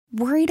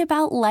Worried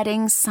about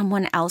letting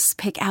someone else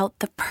pick out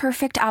the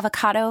perfect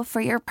avocado for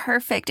your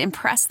perfect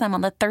impress them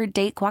on the third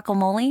date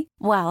guacamole?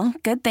 Well,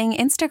 good thing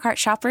Instacart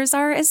shoppers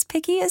are as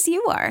picky as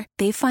you are.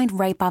 They find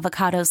ripe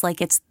avocados like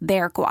it's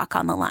their guac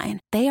on the line.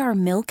 They are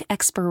milk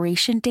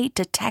expiration date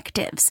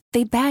detectives.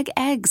 They bag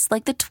eggs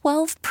like the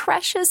 12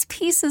 precious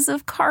pieces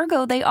of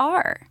cargo they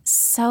are.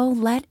 So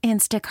let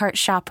Instacart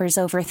shoppers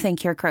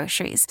overthink your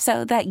groceries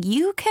so that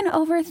you can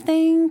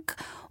overthink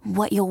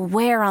what you'll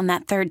wear on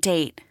that third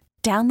date.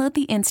 Download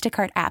the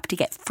Instacart app to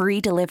get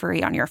free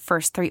delivery on your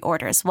first 3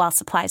 orders while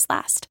supplies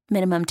last.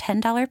 Minimum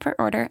 $10 per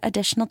order.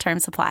 Additional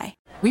terms apply.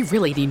 We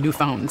really need new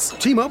phones.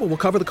 T-Mobile will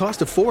cover the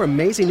cost of 4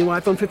 amazing new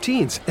iPhone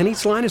 15s, and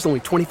each line is only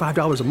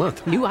 $25 a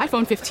month. New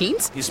iPhone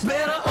 15s? It's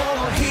better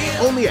over here.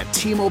 Only at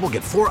T-Mobile,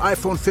 get 4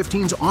 iPhone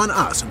 15s on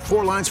us and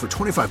 4 lines for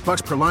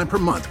 $25 per line per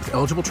month with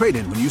eligible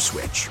trade-in when you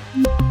switch.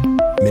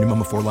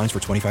 Minimum of 4 lines for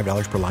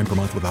 $25 per line per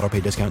month with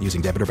autopay discount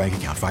using debit or bank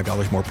account.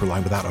 $5 more per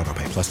line without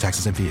autopay, plus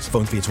taxes and fees.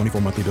 Phone fee at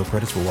 24 monthly bill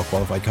credits for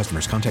well-qualified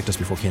customers. Contact us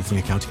before canceling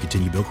account to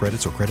continue bill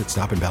credits or credit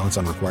stop and balance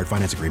on required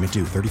finance agreement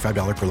due.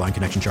 $35 per line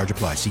connection charge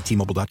applies. See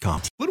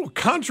T-Mobile.com. Little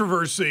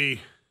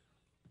controversy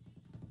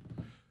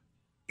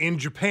in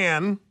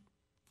Japan,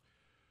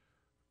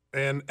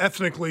 an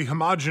ethnically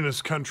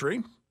homogenous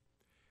country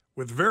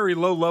with very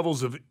low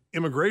levels of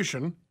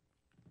immigration,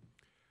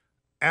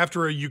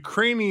 after a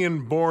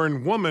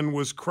Ukrainian-born woman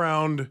was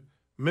crowned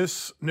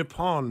Miss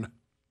Nippon.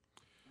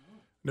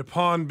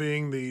 Nippon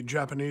being the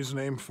Japanese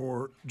name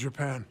for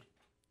Japan.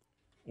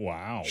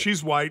 Wow.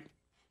 She's white.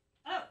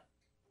 Okay.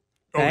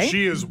 Oh,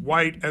 she is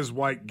white as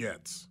white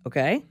gets.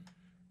 Okay.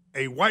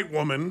 A white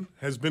woman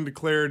has been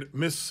declared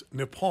Miss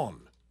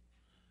Nippon,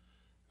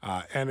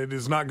 and it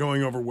is not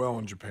going over well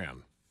in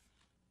Japan.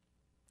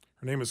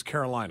 Her name is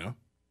Carolina.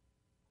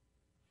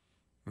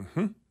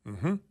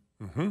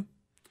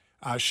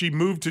 She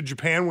moved to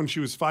Japan when she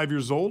was 5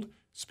 years old,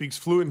 speaks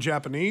fluent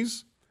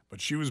Japanese,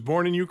 but she was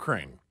born in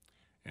Ukraine,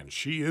 and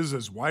she is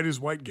as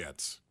white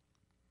gets.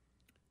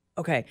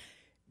 Okay.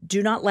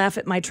 Do not laugh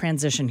at my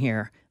transition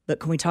here, but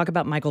can we talk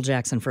about Michael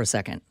Jackson for a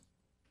second?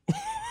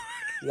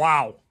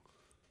 Wow.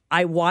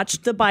 I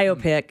watched the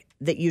biopic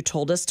that you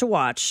told us to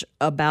watch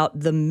about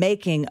the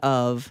making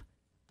of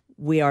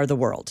We Are the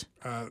World.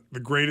 The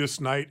greatest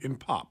night in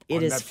pop on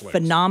It is Netflix.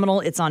 phenomenal.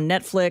 It's on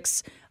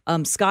Netflix.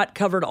 Scott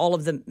covered all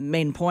of the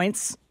main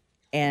points,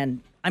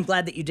 and I'm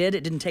glad that you did.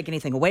 It didn't take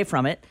anything away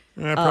from it.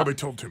 I probably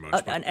told too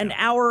much. An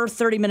hour,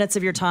 30 minutes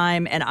of your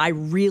time, and I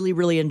really,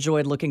 really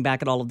enjoyed looking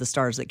back at all of the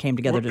stars that came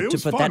together to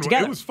put that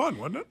together. It was fun,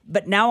 wasn't it?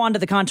 But now on to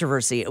the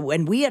controversy.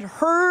 When we had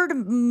heard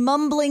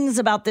mumblings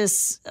about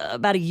this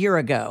about a year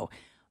ago,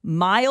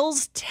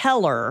 Miles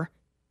Teller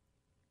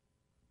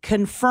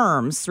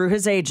confirms through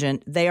his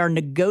agent they are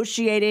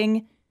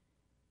negotiating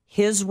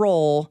his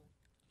role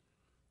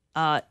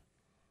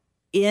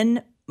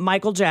in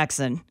Michael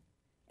Jackson.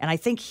 And I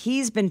think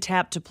he's been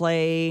tapped to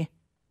play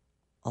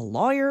a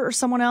lawyer or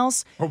someone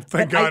else. Oh,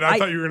 thank God. I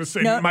thought you were going to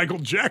say Michael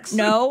Jackson.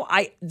 No,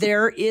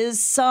 there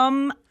is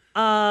some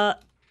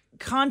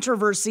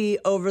controversy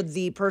over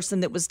the person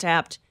that was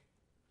tapped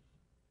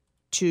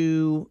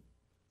to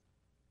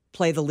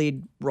play the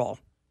lead role.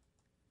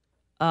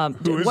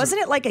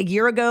 Wasn't it like a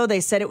year ago they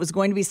said it was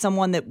going to be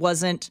someone that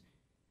wasn't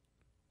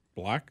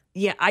black?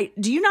 Yeah,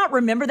 do you not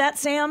remember that,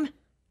 Sam?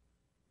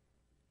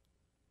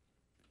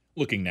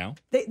 Looking now.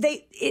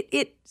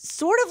 It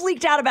sort of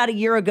leaked out about a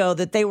year ago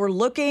that they were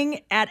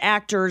looking at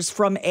actors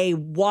from a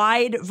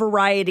wide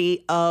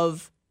variety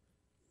of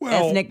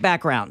ethnic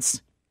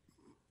backgrounds.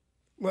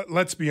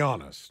 Let's be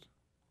honest.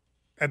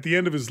 At the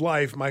end of his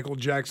life, Michael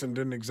Jackson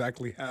didn't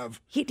exactly have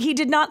He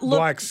did not look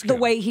black skin. the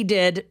way he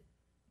did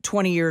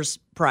 20 years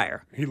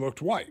prior. He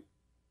looked white.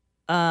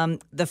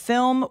 The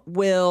film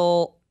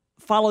will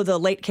follow the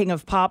late King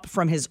of Pop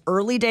from his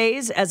early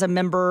days as a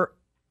member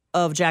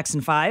of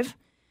Jackson 5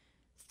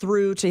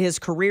 through to his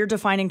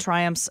career-defining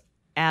triumphs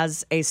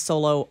as a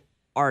solo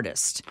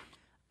artist.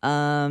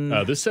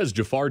 This says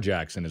Jafar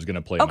Jackson is going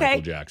to play Michael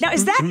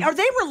Jackson. Now, are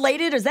they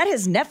related? Is that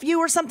his nephew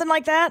or something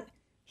like that?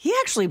 He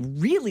actually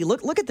really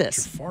look at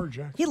this. Jafar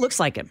Jackson. He looks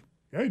like him.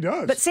 Yeah, he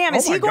does. But Sam,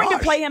 is he going to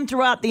play him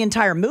throughout the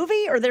entire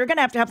movie, or they're going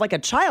to have like a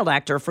child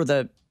actor for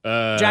the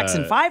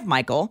Jackson 5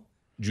 Michael?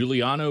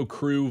 Giuliano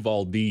Crew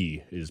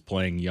Valdi is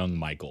playing young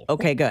Michael.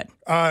 Okay, good.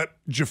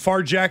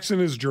 Jafar Jackson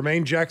is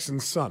Jermaine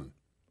Jackson's son.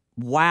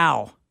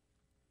 Wow.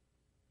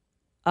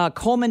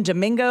 Coleman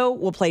Domingo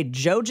will play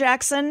Joe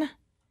Jackson,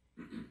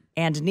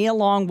 and Nia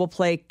Long will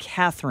play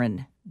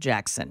Catherine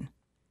Jackson.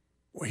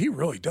 Well, he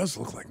really does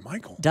look like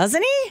Michael.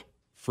 Doesn't he?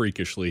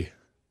 Freakishly.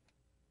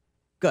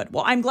 Good.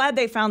 Well, I'm glad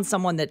they found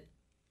someone that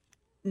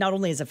not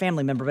only is a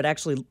family member, but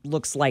actually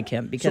looks like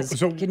him. Because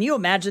can you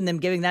imagine them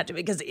giving that to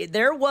me? Because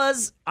there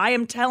was, I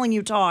am telling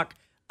you, talk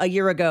a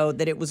year ago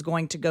that it was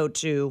going to go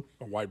to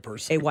a white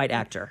person, a white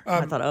actor.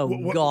 I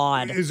thought,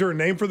 God. Is there a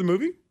name for the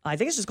movie? I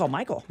think it's just called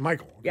Michael.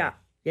 Michael. Okay.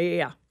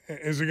 Yeah.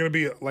 Is it going to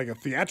be like a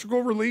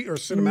theatrical release or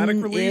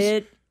cinematic release?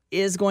 It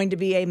is going to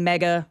be a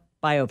mega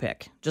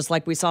biopic, just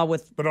like we saw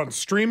with but on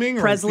streaming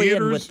Presley or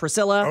theaters? and with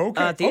Priscilla.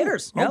 Okay.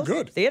 Theaters.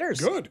 Good. Theaters.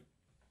 Good.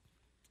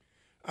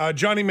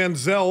 Johnny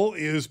Manziel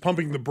is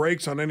pumping the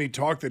brakes on any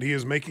talk that he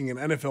is making an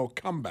NFL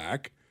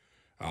comeback.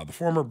 The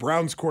former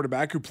Browns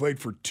quarterback who played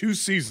for 2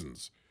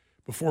 seasons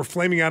before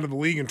flaming out of the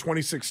league in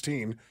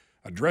 2016,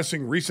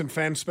 addressing recent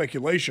fan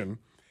speculation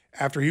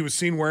after he was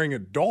seen wearing a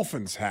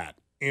Dolphins hat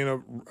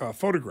in a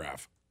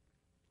photograph.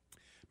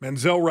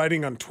 Manziel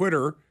writing on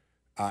Twitter,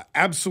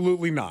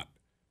 absolutely not.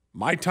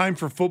 My time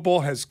for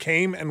football has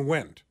came and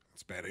went.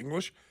 That's bad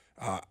English.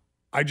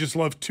 I just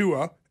love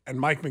Tua and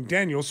Mike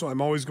McDaniel, so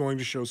I'm always going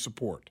to show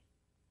support.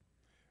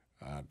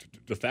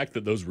 The fact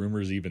that those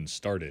rumors even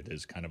started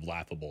is kind of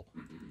laughable.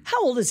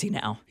 How old is he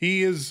now?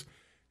 He is,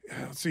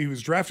 let's see, he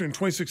was drafted in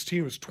 2016.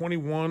 He was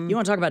 21. You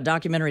want to talk about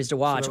documentaries to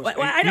watch? So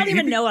I don't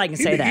even know I can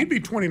say that. He'd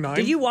be 29.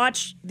 Did you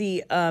watch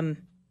the,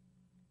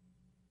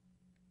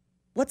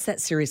 what's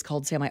that series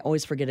called, Sam? I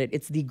always forget it.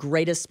 It's the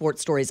greatest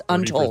sports stories,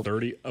 Untold.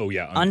 30? Oh,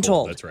 yeah,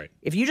 Untold. That's right.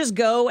 If you just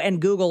go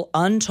and Google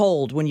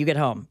Untold when you get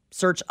home,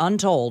 search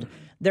Untold,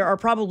 there are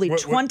probably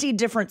 20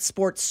 different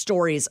sports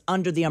stories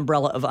under the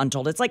umbrella of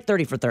Untold. It's like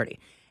 30 for 30.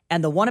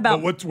 And the one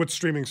about... What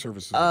streaming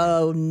services?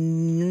 Oh,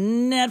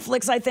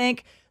 Netflix, I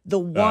think. The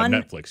one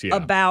Netflix, yeah.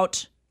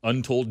 about...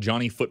 Untold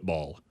Johnny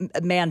Football.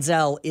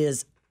 Manziel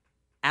is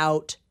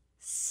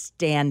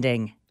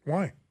outstanding.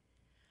 Why?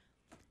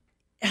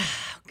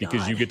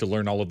 Because you get to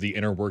learn all of the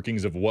inner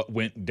workings of what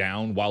went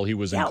down while he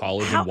was in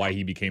college and why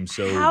he became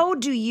so... How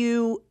do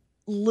you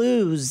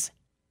lose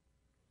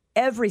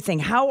everything?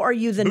 How are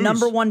you the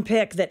number one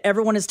pick that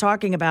everyone is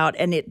talking about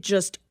and it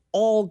just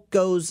all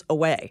goes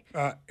away?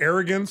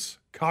 Arrogance,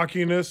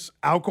 cockiness,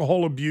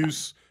 alcohol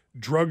abuse,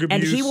 drug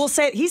abuse. And he will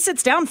say, he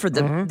sits down for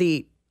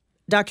the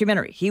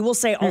documentary. He will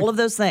say all of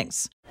those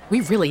things.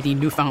 We really need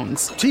new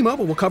phones.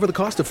 T-Mobile will cover the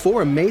cost of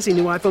 4 amazing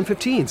new iPhone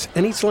 15s,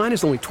 and each line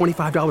is only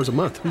 $25 a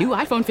month. New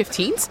iPhone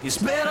 15s? It's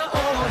better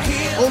over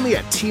here. Only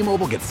at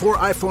T-Mobile, get 4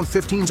 iPhone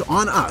 15s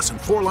on us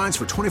and 4 lines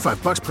for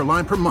 $25 per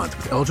line per month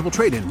with eligible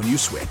trade-in when you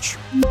switch.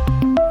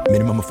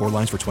 Minimum of 4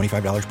 lines for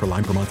 $25 per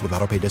line per month with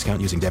autopay discount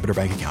using debit or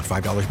bank account.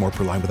 $5 more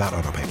per line without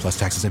autopay, plus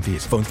taxes and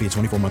fees. Phone fee at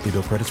 24 monthly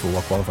bill credits for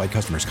well-qualified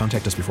customers.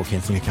 Contact us before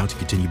canceling account to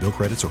continue bill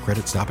credits or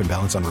credit stop and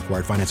balance on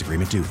required finance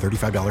agreement due.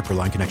 $35 per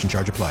line connection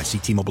charge applies. See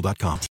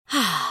T-Mobile.com.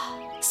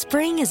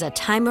 Spring is a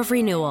time of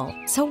renewal,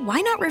 so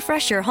why not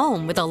refresh your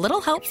home with a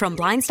little help from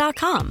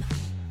Blinds.com?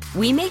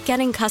 We make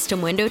getting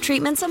custom window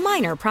treatments a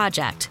minor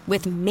project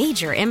with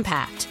major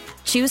impact.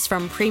 Choose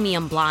from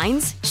premium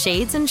blinds,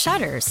 shades, and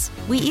shutters.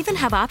 We even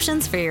have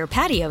options for your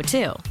patio,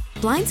 too.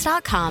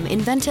 Blinds.com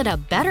invented a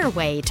better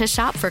way to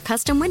shop for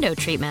custom window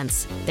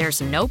treatments.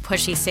 There's no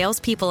pushy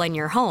salespeople in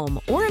your home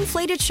or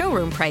inflated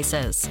showroom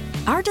prices.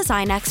 Our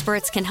design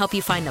experts can help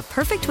you find the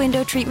perfect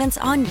window treatments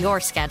on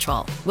your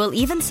schedule. We'll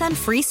even send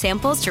free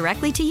samples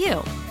directly to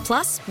you.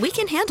 Plus, we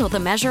can handle the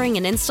measuring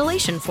and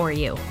installation for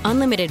you.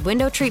 Unlimited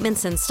window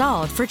treatments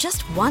installed for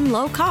just one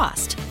low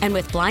cost. And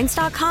with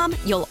Blinds.com,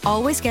 you'll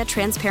always get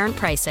transparent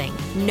pricing.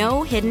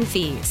 No hidden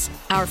fees.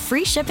 Our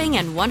free shipping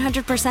and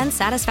 100%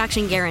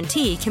 satisfaction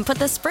guarantee can put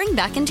the spring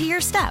back into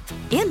your step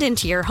and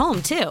into your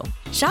home, too.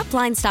 Shop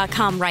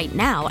Blinds.com right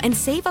now and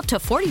save up to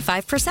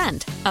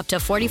 45%. Up to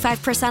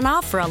 45%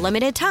 off for a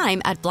limited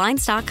time at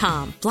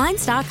Blinds.com.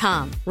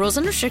 Blinds.com. Rules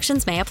and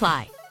restrictions may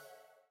apply.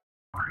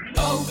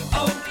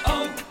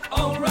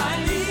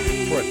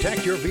 O'Reilly.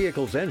 Protect your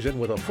vehicle's engine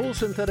with a full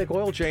synthetic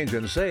oil change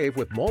and save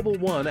with Mobile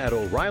One at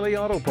O'Reilly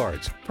Auto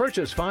Parts.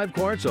 Purchase 5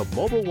 quarts of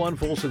Mobile One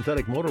full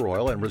synthetic motor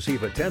oil and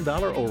receive a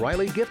 $10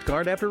 O'Reilly gift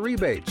card after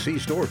rebate. See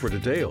store for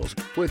details.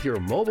 With your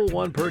Mobile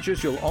One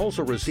purchase, you'll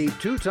also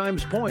receive 2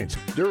 times points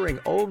during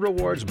O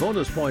Rewards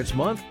Bonus Points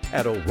Month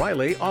at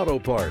O'Reilly Auto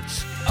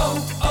Parts.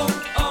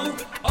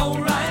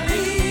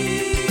 O'Reilly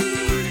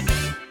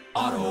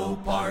Auto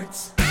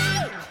Parts.